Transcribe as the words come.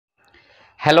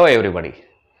Hello everybody,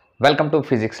 welcome to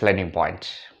Physics Learning Point.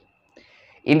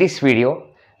 In this video,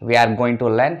 we are going to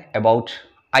learn about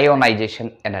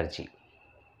ionization energy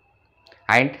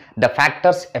and the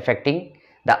factors affecting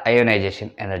the ionization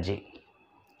energy,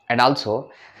 and also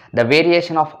the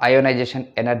variation of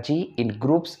ionization energy in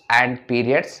groups and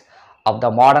periods of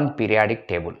the modern periodic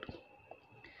table.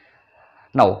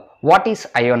 Now, what is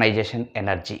ionization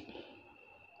energy?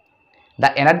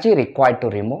 The energy required to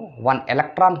remove one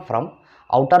electron from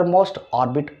outermost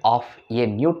orbit of a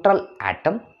neutral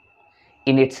atom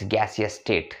in its gaseous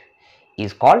state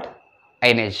is called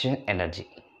ionization energy.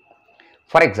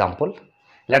 For example,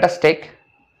 let us take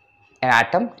an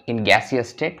atom in gaseous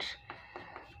state.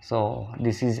 So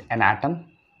this is an atom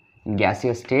in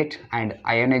gaseous state, and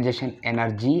ionization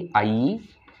energy, i.e.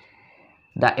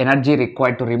 the energy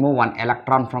required to remove one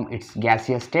electron from its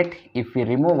gaseous state. If we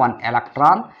remove one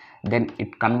electron, then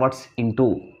it converts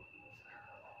into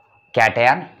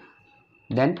cation,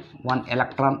 then one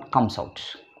electron comes out.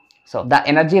 So the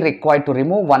energy required to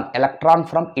remove one electron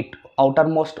from its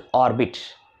outermost orbit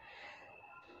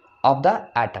of the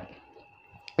atom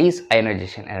is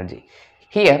ionization energy.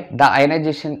 Here the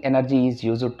ionization energy is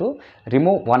used to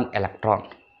remove one electron,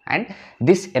 and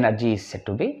this ionization energy is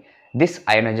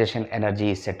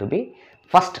said to be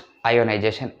first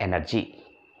ionization energy.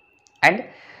 And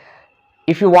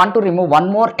if you want to remove one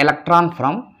more electron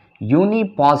from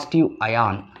unipositive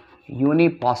ion,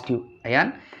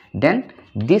 then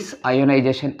this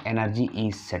ionization energy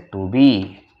is said to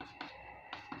be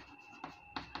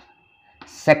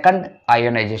second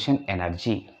ionization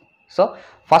energy. So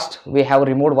first we have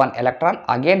removed one electron,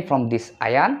 again from this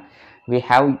ion we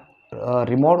have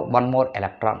removed one more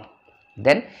electron,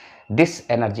 then this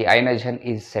energy ionization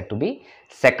is said to be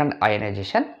second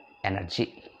ionization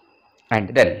energy.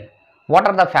 And then what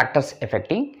are the factors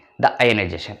affecting the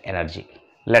ionization energy?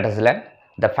 Let us learn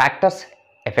the factors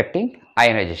affecting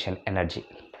ionization energy.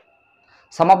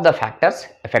 Some of the factors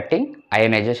affecting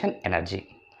ionization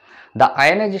energy. The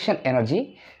ionization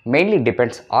energy mainly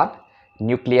depends on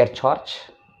nuclear charge,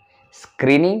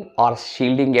 screening or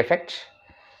shielding effect,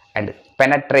 and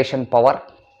penetration power,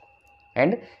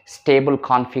 and stable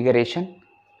configuration,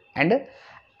 and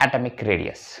atomic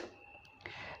radius.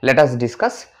 Let us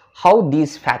discuss how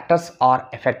these factors are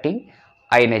affecting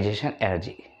ionization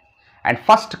energy. And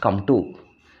first come to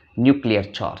nuclear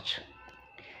charge.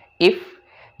 If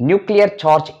nuclear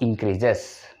charge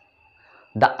increases,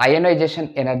 the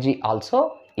ionization energy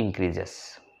also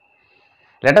increases.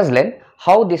 Let us learn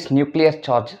how this nuclear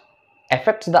charge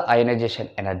affects the ionization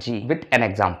energy with an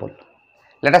example.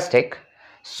 Let us take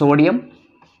sodium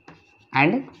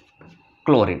and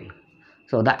chlorine.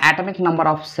 So the atomic number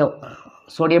of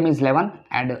sodium is 11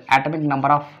 and atomic number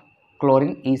of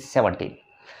chlorine is 17.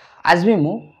 As we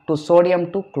move to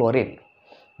sodium to chlorine,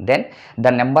 then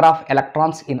the number of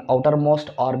electrons in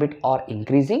outermost orbit are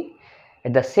increasing.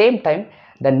 At the same time,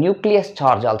 the nucleus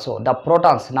charge also, the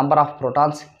protons, number of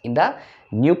protons in the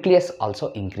nucleus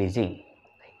also increasing.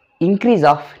 Increase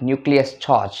of nucleus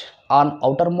charge on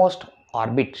outermost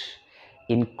orbit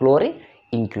in chlorine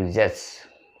increases.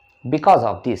 Because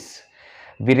of this,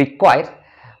 we require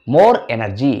more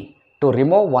energy to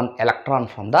remove one electron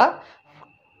from the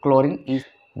chlorine.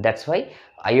 That's why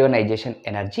ionization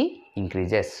energy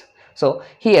increases. So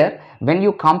here when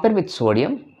you compare with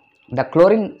sodium, the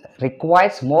chlorine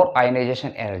requires more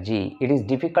ionization energy. It is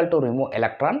difficult to remove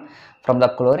electron from the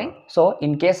chlorine. So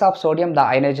in case of sodium, the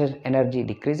ionization energy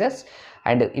decreases,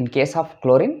 and in case of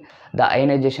chlorine, the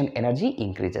ionization energy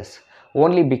increases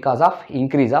only because of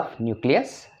increase of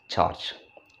nucleus charge.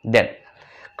 Then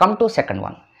come to second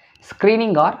one,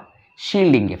 screening or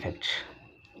shielding effect.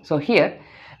 So here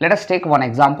let us take one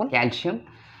example, calcium,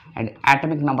 and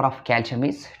atomic number of calcium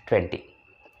is 20.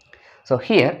 So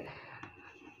here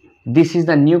this is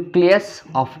the nucleus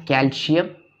of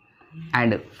calcium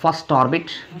and first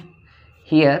orbit.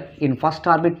 Here in first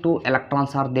orbit 2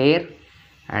 electrons are there,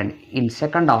 and in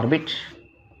second orbit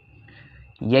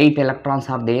 8 electrons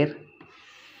are there.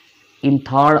 In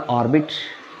third orbit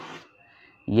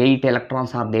 8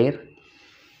 electrons are there.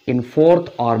 In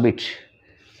fourth orbit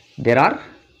there are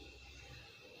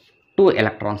 2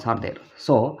 electrons are there.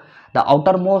 So the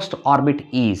outermost orbit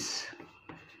is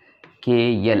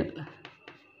KL,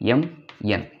 M,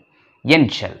 N. N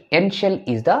shell. N shell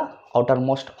is the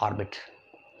outermost orbit.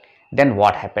 Then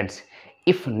what happens?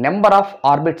 If number of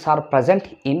orbits are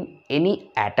present in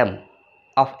any atom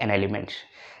of an element,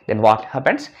 then what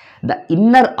happens? The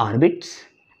inner orbits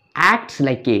acts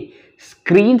like a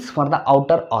screens for the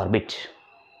outer orbit.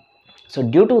 So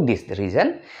due to this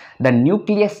reason, the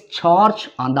nucleus charge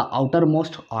on the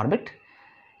outermost orbit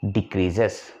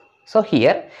decreases. So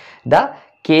here the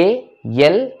K,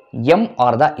 L, M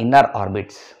are the inner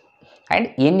orbits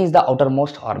and N is the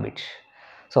outermost orbit.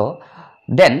 So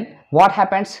then what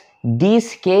happens?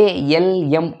 These K,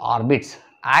 L, M orbits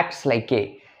acts like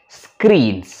a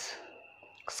screens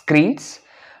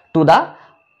to the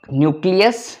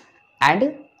nucleus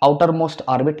and outermost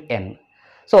orbit N.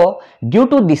 So due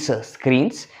to these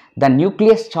screens, the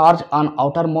nucleus charge on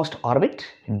outermost orbit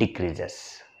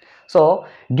decreases. So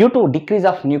due to decrease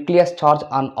of nucleus charge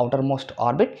on outermost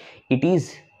orbit, it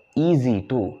is easy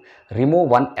to remove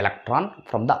one electron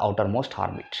from the outermost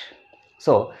orbit.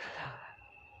 So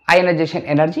ionization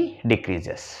energy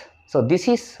decreases. So this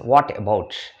is what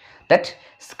about that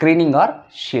screening or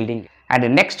shielding. And the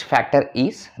next factor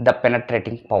is the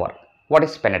penetrating power. What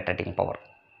is penetrating power?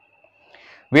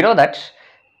 We know that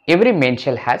every main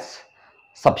shell has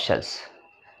subshells.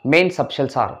 Main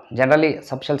subshells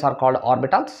are called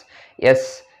orbitals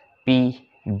S, P,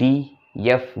 D,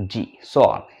 F, G, so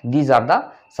on. These are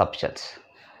the subshells.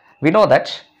 We know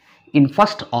that in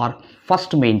first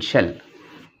main shell,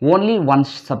 only one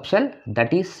subshell,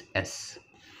 that is S,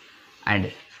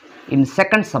 and in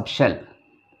second subshell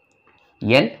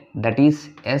N, that is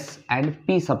S and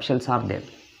P subshells are there,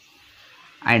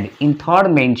 and in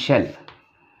third main shell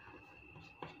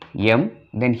M,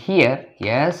 then here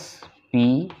S,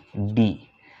 P, D,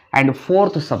 and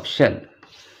fourth subshell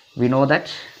we know that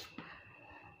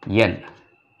N,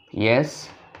 S,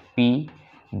 P,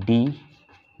 D,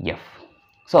 F.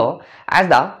 So as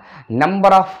the number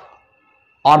of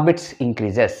orbits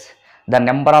increases, the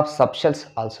number of subshells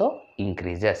also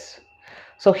increases.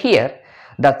 So here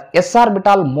the s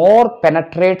orbital more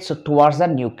penetrates towards the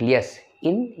nucleus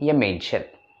in a main shell.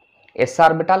 S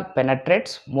orbital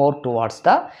penetrates more towards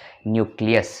the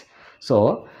nucleus.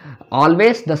 So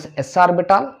always the s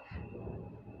orbital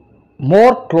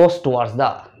more close towards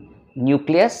the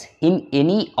nucleus in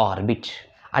any orbit.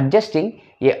 Adjusting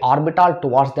a orbital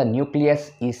towards the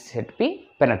nucleus is said to be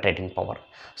penetrating power.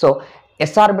 So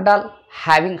s orbital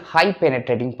having high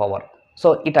penetrating power,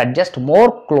 so it adjusts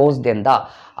more close than the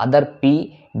other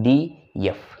P, D,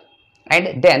 F,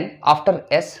 and then after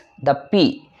S the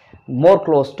P more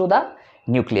close to the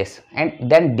nucleus, and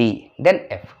then D, then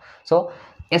F. So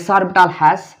s orbital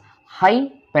has high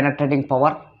penetrating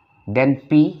power, then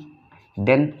P,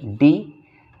 then D,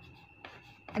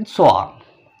 and so on.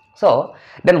 So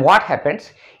then what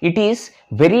happens? It is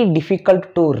very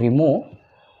difficult to remove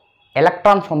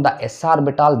electron from the s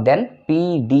orbital than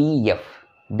P, D, F,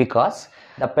 because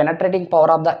the penetrating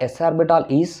power of the s orbital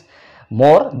is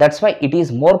more. That's why it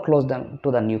is more close than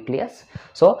to the nucleus.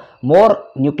 So more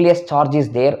nucleus charge is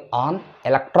there on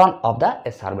electron of the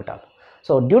s orbital.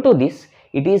 So due to this,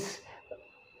 it is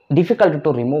difficult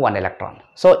to remove one electron.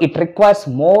 So it requires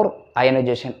more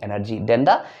ionization energy than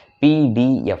the P,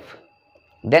 D, F.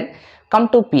 Then come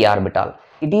to p orbital.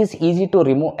 It is easy to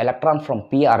remove electron from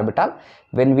p orbital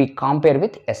when we compare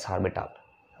with s orbital,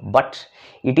 but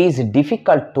it is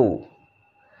difficult to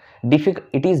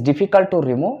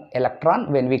remove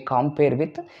electron when we compare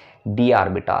with d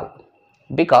orbital,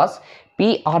 because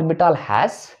p orbital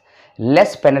has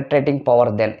less penetrating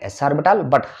power than s orbital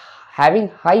but having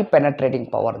high penetrating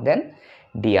power than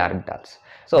d orbitals.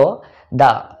 So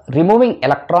the removing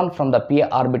electron from the p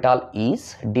orbital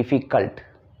is difficult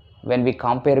when we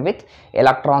compare with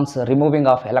removing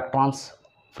of electrons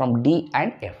from D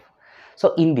and F.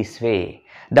 So in this way,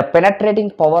 the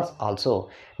penetrating powers also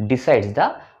decides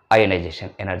the ionization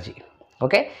energy.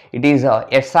 Okay, it is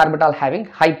s orbital having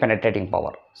high penetrating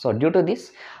power. So due to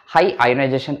this, high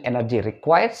ionization energy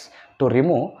requires to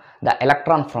remove the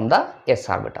electron from the s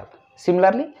orbital.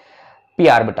 Similarly, p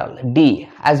orbital, D,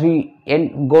 as we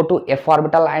go to f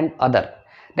orbital and other,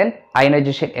 then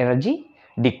ionization energy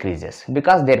decreases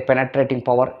because their penetrating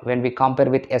power, when we compare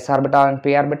with s orbital and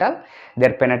p orbital,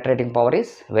 their penetrating power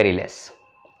is very less.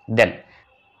 Then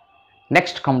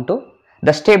next come to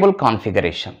the stable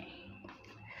configuration.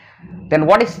 Then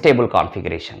what is stable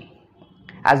configuration?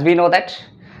 As we know that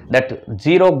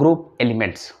zero group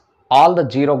elements, all the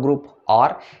zero group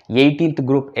or 18th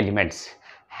group elements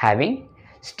having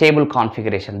stable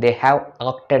configuration, they have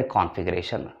octet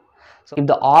configuration. So if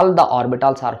all the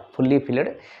orbitals are fully filled,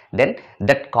 then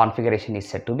that configuration is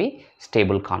said to be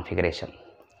stable configuration.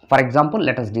 For example,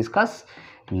 let us discuss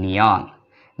neon.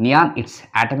 Neon, its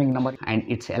atomic number and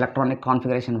its electronic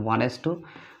configuration 1s2,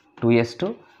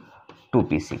 2s2,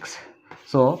 2p6.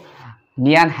 So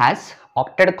neon has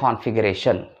octet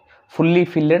configuration, fully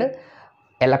filled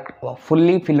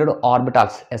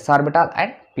orbitals, s orbital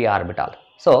and p orbital.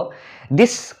 So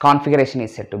this configuration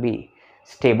is said to be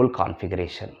stable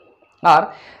configuration.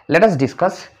 Or let us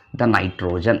discuss the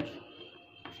nitrogen.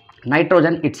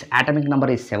 Nitrogen, its atomic number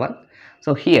is 7.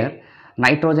 So here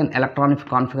nitrogen electronic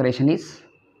configuration is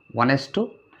 1s2,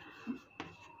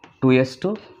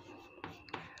 2s2,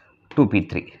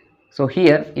 2p3. So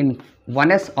here in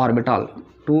 1s orbital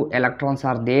 2 electrons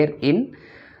are there in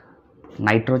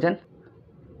nitrogen.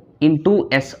 In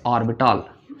 2s orbital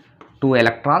 2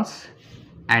 electrons,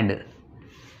 and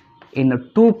in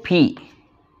 2p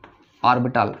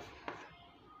orbital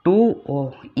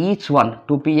 2 each one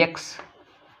 2px,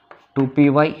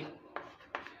 2py,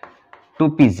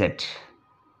 2pz.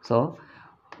 So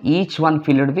each one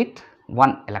filled with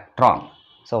 1 electron.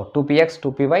 So 2px,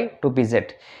 2py,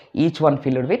 2pz, each one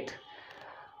filled with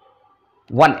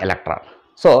 1 electron.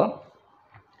 So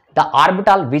the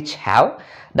orbital which have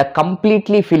the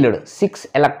completely filled 6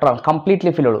 electron,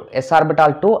 completely filled, s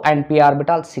orbital 2 and p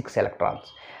orbital 6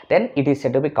 electrons, then it is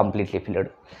said to be completely filled.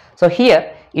 So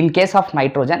here in case of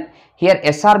nitrogen, here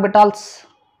s orbitals,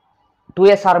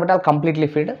 2s orbital completely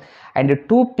filled and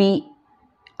 2p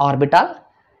orbital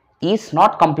is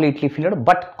not completely filled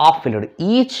but half filled,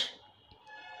 each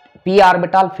p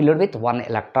orbital filled with 1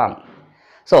 electron.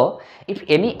 So if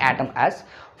any atom has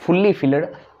fully filled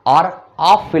or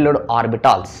half filled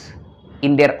orbitals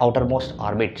in their outermost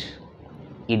orbit,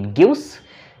 it gives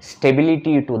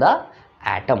stability to the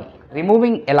atom.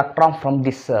 Removing electron from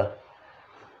this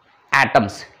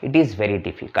atoms, it is very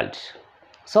difficult.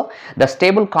 So the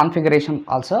stable configuration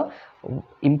also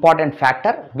important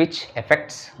factor which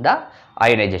affects the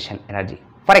ionization energy.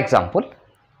 For example,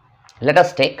 let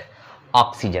us take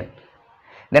oxygen.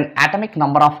 Then atomic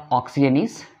number of oxygen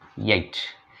is 8.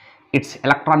 Its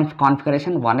electronic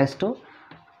configuration 1s2,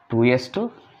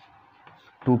 2s2,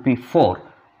 2p4.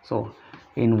 So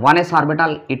in 1s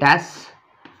orbital it has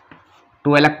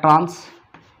 2 electrons,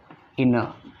 in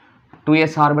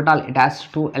 2s orbital it has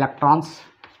 2 electrons,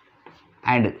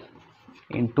 and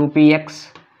in 2px,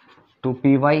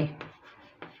 2py,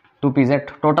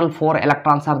 2pz, total 4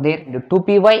 electrons are there. The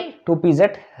 2py,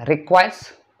 2pz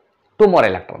requires 2 more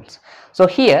electrons. So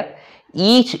here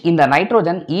each in the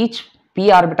nitrogen, each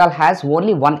p orbital has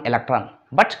only 1 electron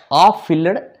but half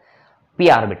filled p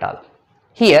orbital.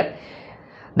 Here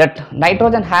that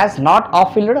nitrogen has not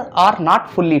half filled or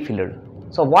not fully filled.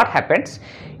 So what happens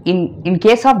in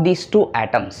case of these two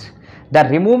atoms, the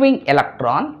removing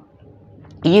electron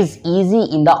is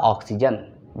easy in the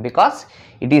oxygen because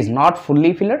it is not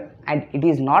fully filled and it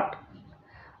is not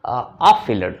half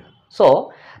filled.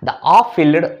 So the half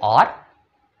filled or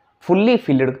fully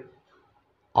filled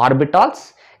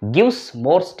orbitals gives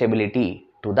more stability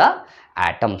to the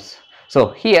atoms. So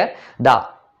here to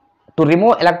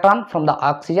remove electron from the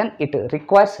oxygen, it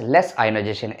requires less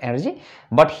ionization energy,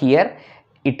 but here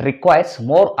it requires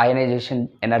more ionization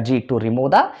energy to remove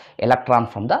the electron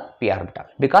from the p orbital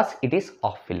because it is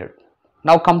half filled.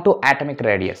 Now come to atomic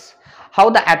radius. How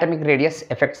the atomic radius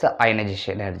affects the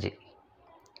ionization energy?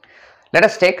 Let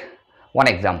us take one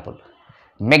example,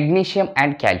 magnesium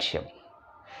and calcium.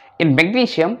 In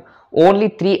magnesium only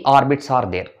 3 orbits are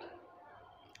there,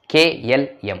 K, L,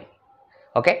 M.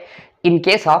 Okay. In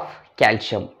case of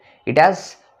calcium it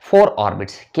has 4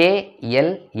 orbits, K,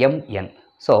 L, M, N.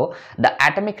 So the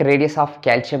atomic radius of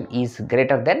calcium is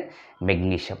greater than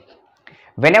magnesium.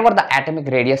 Whenever the atomic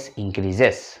radius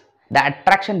increases, the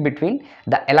attraction between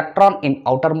the electron in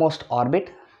outermost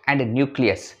orbit and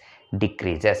nucleus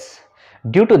decreases.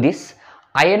 Due to this,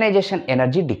 ionization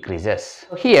energy decreases.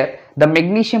 So here the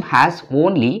magnesium has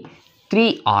only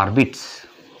 3 orbits.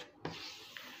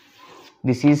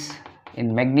 This is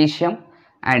in magnesium,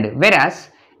 and whereas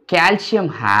calcium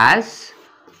has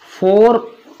 4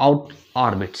 out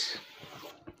orbits.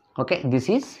 Okay, this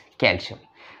is calcium.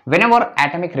 Whenever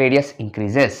atomic radius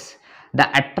increases, the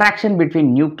attraction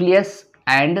between nucleus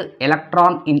and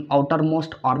electron in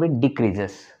outermost orbit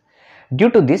decreases. Due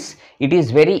to this, it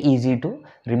is very easy to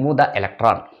remove the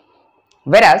electron.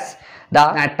 Whereas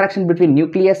the attraction between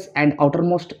nucleus and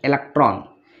outermost electron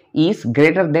is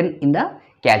greater than in the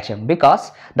calcium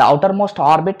because the outermost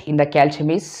orbit in the calcium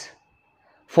is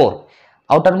 4.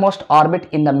 Outermost orbit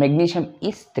in the magnesium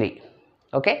is 3.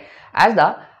 Okay, as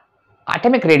the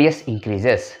atomic radius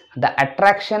increases, the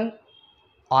attraction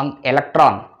on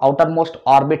electron, outermost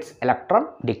orbit's electron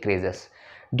decreases.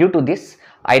 Due to this,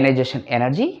 ionization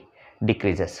energy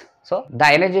decreases. So the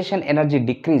ionization energy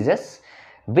decreases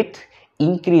with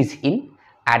increase in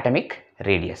atomic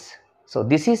radius. So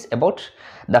this is about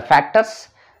the factors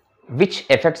which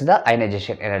affects the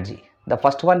ionization energy. The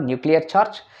first one, nuclear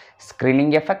charge,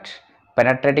 screening effect,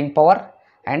 penetrating power,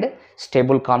 and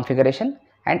stable configuration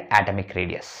and atomic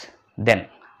radius. Then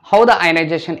how the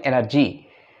ionization energy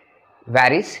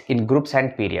varies in groups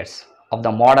and periods of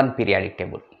the modern periodic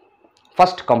table.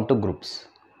 first come to groups.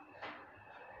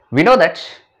 We know that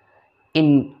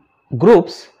in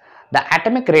groups, the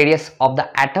atomic radius of the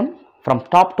atom from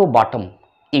top to bottom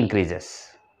increases.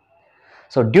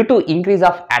 So due to increase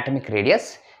of atomic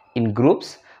radius in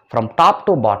groups from top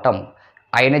to bottom,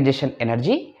 ionization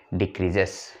energy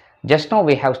decreases. Just now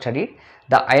we have studied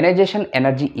the ionization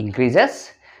energy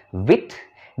increases with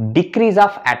decrease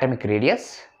of atomic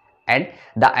radius, and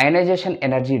the ionization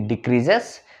energy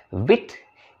decreases with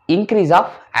increase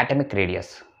of atomic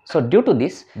radius. So due to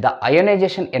this, the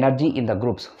ionization energy in the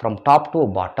groups from top to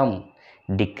bottom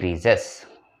decreases.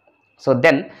 So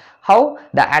then how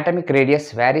the atomic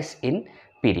radius varies in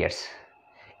periods?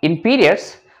 In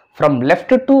periods from left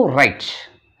to right,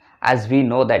 as we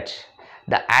know that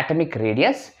the atomic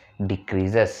radius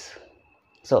decreases.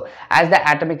 So as the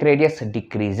atomic radius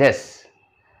decreases,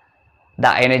 the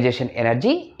ionization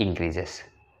energy increases.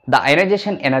 The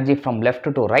ionization energy from left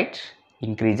to right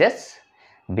increases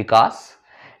because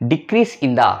decrease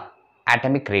in the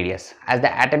atomic radius. As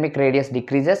the atomic radius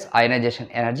decreases, ionization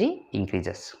energy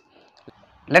increases.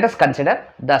 Let us consider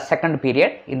the second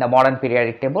period in the modern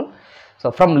periodic table.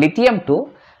 So from lithium to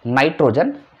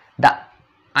nitrogen, the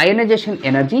ionization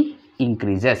energy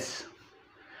increases.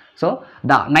 So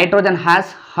the nitrogen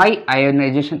has high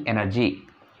ionization energy.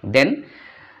 Then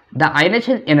the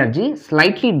ionization energy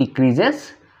slightly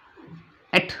decreases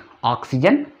at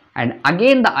oxygen, and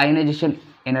again the ionization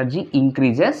energy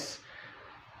increases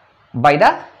by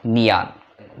the neon.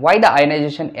 Why the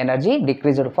ionization energy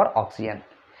decreased for oxygen?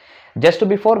 Just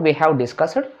before we have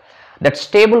discussed that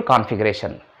stable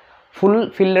configuration,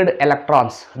 full filled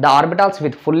electrons, the orbitals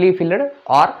with fully filled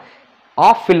or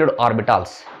off filled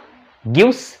orbitals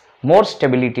gives more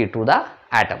stability to the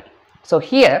atom. So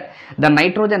here the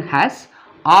nitrogen has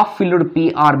off filled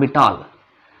p orbital.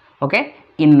 Okay,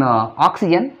 in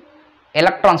oxygen,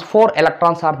 electrons, 4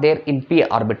 electrons are there in p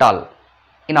orbital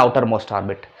in outermost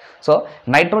orbit. So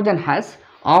nitrogen has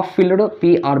off filled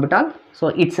p orbital, so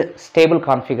it's a stable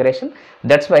configuration.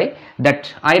 That's why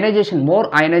that ionization,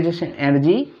 more ionization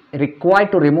energy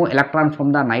required to remove electron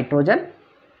from the nitrogen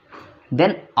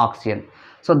than oxygen.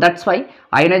 So that's why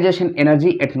ionization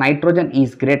energy at nitrogen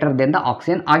is greater than the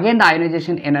oxygen. Again the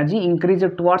ionization energy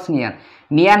increases towards neon.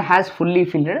 Neon has fully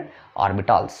filled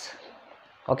orbitals.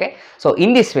 Okay, so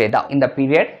in this way, in the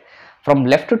period from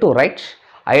left to right,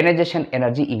 ionization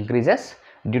energy increases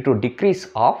due to decrease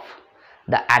of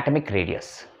the atomic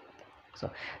radius.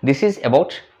 So this is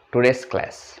about today's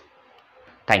class.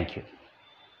 Thank you.